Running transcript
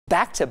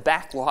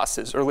back-to-back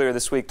losses earlier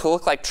this week to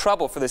look like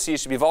trouble for the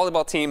CSUB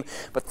volleyball team,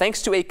 but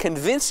thanks to a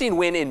convincing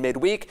win in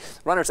midweek,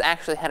 runners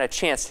actually had a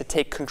chance to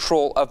take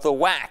control of the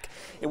WAC.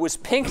 It was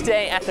pink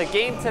day at the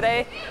game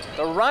today.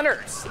 The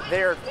runners,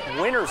 they're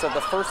winners of the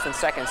first and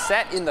second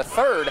set. In the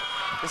third,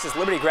 this is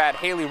Liberty grad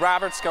Haley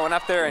Roberts going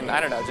up there and, I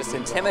don't know, just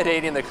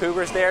intimidating the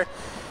Cougars there.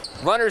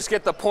 Runners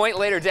get the point.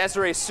 Later,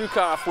 Desiree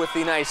Sukoff with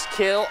the nice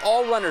kill.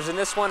 All runners in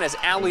this one as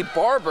Allie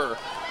Barber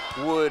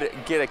would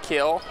get a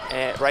kill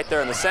right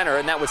there in the center,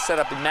 and that would set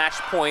up a match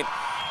point.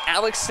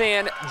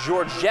 Alexand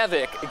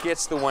Georgievic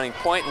gets the winning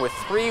point. With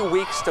 3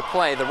 weeks to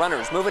play, the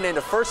runners moving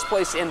into first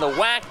place in the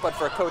WAC, but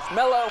for Coach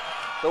Mello,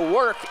 the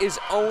work is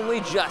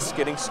only just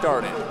getting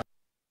started.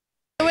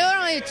 We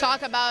don't really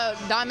talk about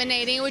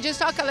dominating. We just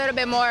talk a little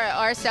bit more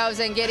ourselves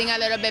and getting a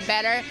little bit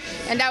better.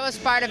 And that was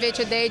part of it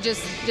today,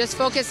 just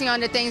focusing on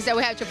the things that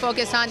we have to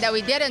focus on that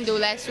we didn't do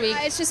last week.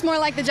 It's just more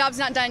like the job's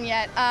not done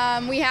yet.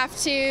 We have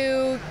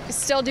to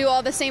still do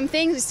all the same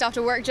things. We still have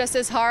to work just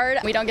as hard.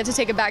 We don't get to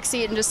take a back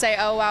seat and just say,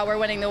 oh, wow, we're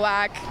winning the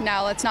WAC.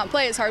 Now let's not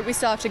play as hard. We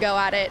still have to go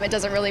at it. It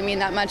doesn't really mean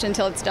that much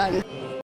until it's done.